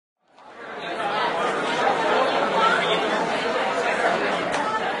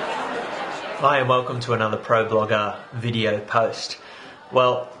Hi and welcome to another Pro Blogger video post.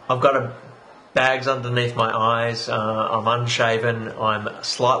 Well, I've got bags underneath my eyes, I'm unshaven, I'm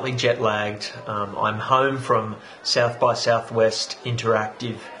slightly jet lagged, I'm home from South by Southwest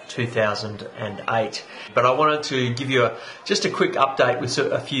Interactive 2008. But I wanted to give you just a quick update with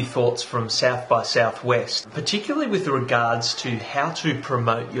a few thoughts from South by Southwest, particularly with regards to how to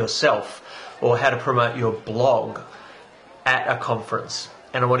promote yourself or how to promote your blog at a conference.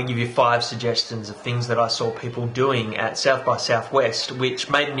 And I want to give you 5 suggestions of things that I saw people doing at South by Southwest which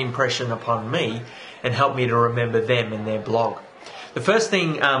made an impression upon me and helped me to remember them and their blog. The first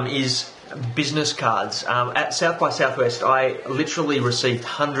thing is business cards. At South by Southwest I literally received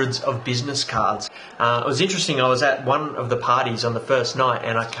hundreds of business cards. It was interesting, I was at one of the parties on the first night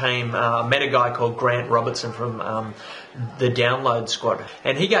and I met a guy called Grant Robertson from the Download Squad,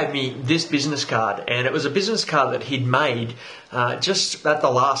 and he gave me this business card, and it was a business card that he'd made just at the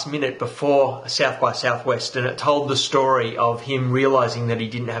last minute before South by Southwest, and it told the story of him realising that he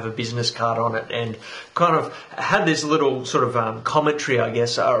didn't have a business card on it, and kind of had this little sort of commentary, I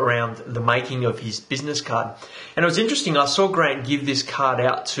guess, around the making of his business card. And it was interesting, I saw Grant give this card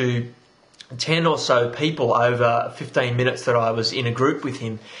out to 10 or so people over 15 minutes that I was in a group with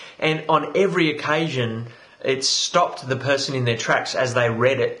him, and on every occasion it stopped the person in their tracks as they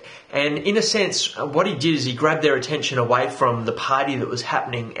read it. And in a sense, what he did is he grabbed their attention away from the party that was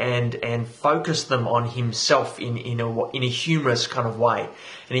happening and focused them on himself in a humorous kind of way.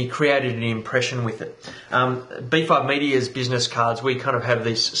 And he created an impression with it. B5 Media's business cards, we kind of have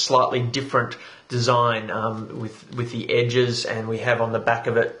this slightly different design with the edges, and we have on the back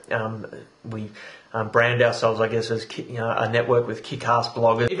of it, we brand ourselves, I guess, as a network with kick-ass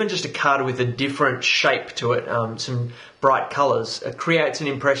bloggers. Even just a card with a different shape to it, some bright colours, creates an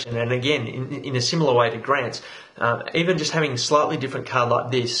impression. And again, in a similar way to Grant's, even just having a slightly different card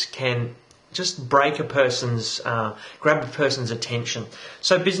like this can just grab a person's attention.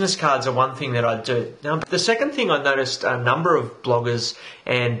 So business cards are one thing that I do. Now, the second thing I noticed a number of bloggers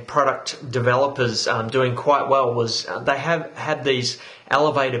and product developers doing quite well was they have had these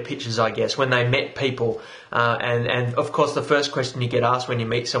elevator pitches, I guess, when they met people. And of course, the first question you get asked when you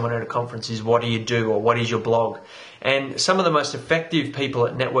meet someone at a conference is, what do you do, or what is your blog? And some of the most effective people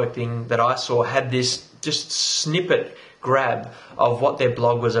at networking that I saw had this just snippet grab of what their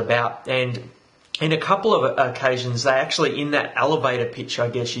blog was about. And in a couple of occasions, they actually, in that elevator pitch, I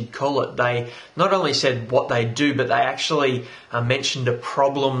guess you'd call it, they not only said what they do, but they actually mentioned a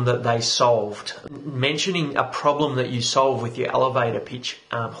problem that they solved. Mentioning a problem that you solve with your elevator pitch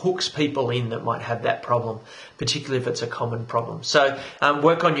hooks people in that might have that problem, particularly if it's a common problem. So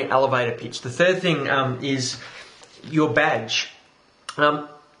work on your elevator pitch. The third thing is your badge.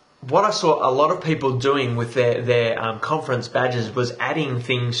 What I saw a lot of people doing with their conference badges was adding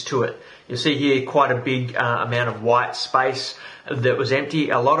things to it. You see here quite a big amount of white space that was empty.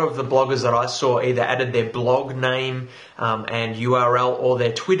 A lot of the bloggers that I saw either added their blog name and URL or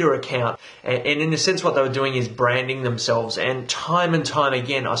their Twitter account. And in a sense what they were doing is branding themselves. And time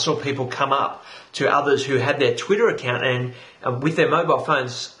again I saw people come up to others who had their Twitter account and with their mobile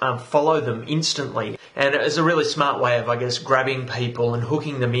phones follow them instantly. And it was a really smart way of, I guess, grabbing people and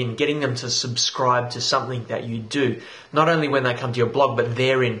hooking them in, getting them to subscribe to something that you do, not only when they come to your blog, but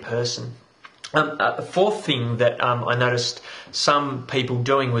they're in person. A fourth thing that I noticed some people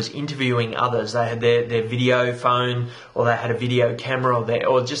doing was interviewing others. They had their video phone, or they had a video camera,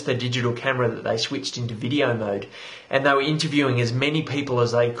 or just their digital camera that they switched into video mode. And they were interviewing as many people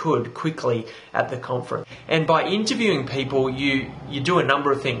as they could quickly at the conference. And by interviewing people, you do a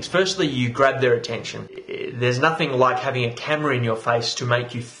number of things. Firstly, you grab their attention. There's nothing like having a camera in your face to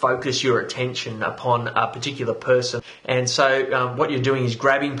make you focus your attention upon a particular person. And so what you're doing is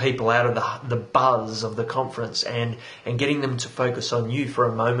grabbing people out of the buzz of the conference and getting them to focus on you for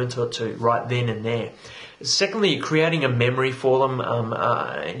a moment or two right then and there. Secondly, you're creating a memory for them.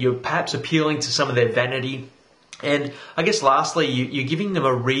 You're perhaps appealing to some of their vanity. And I guess lastly, you're giving them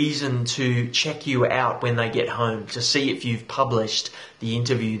a reason to check you out when they get home, to see if you've published the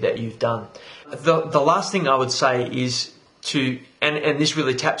interview that you've done. The last thing I would say is and this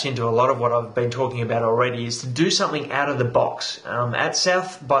really taps into a lot of what I've been talking about already, is to do something out of the box. At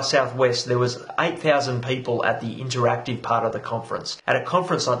South by Southwest, there was 8,000 people at the interactive part of the conference. At a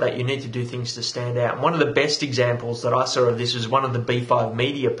conference like that, you need to do things to stand out. And one of the best examples that I saw of this was one of the B5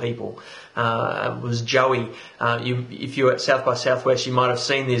 Media people, was Joey. If you were at South by Southwest, you might have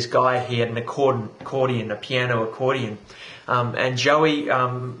seen this guy. He had an accordion, a piano accordion. And Joey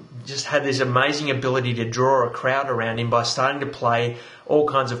just had this amazing ability to draw a crowd around him by starting to play all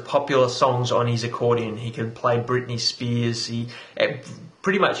kinds of popular songs on his accordion. He could play Britney Spears,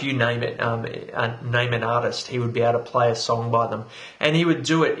 pretty much you name it, name an artist, he would be able to play a song by them. And he would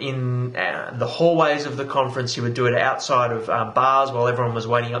do it in the hallways of the conference. He would do it outside of bars while everyone was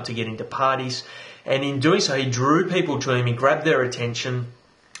waiting up to get into parties. And in doing so, he drew people to him, he grabbed their attention,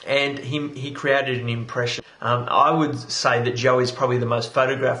 and he created an impression. I would say that Joey's probably the most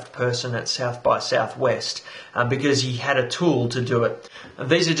photographed person at South by Southwest because he had a tool to do it.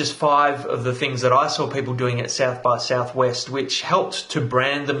 These are just 5 of the things that I saw people doing at South by Southwest, which helped to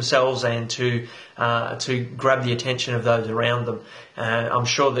brand themselves and to grab the attention of those around them. I'm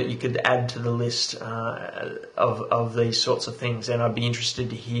sure that you could add to the list of these sorts of things, and I'd be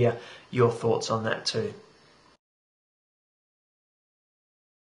interested to hear your thoughts on that too.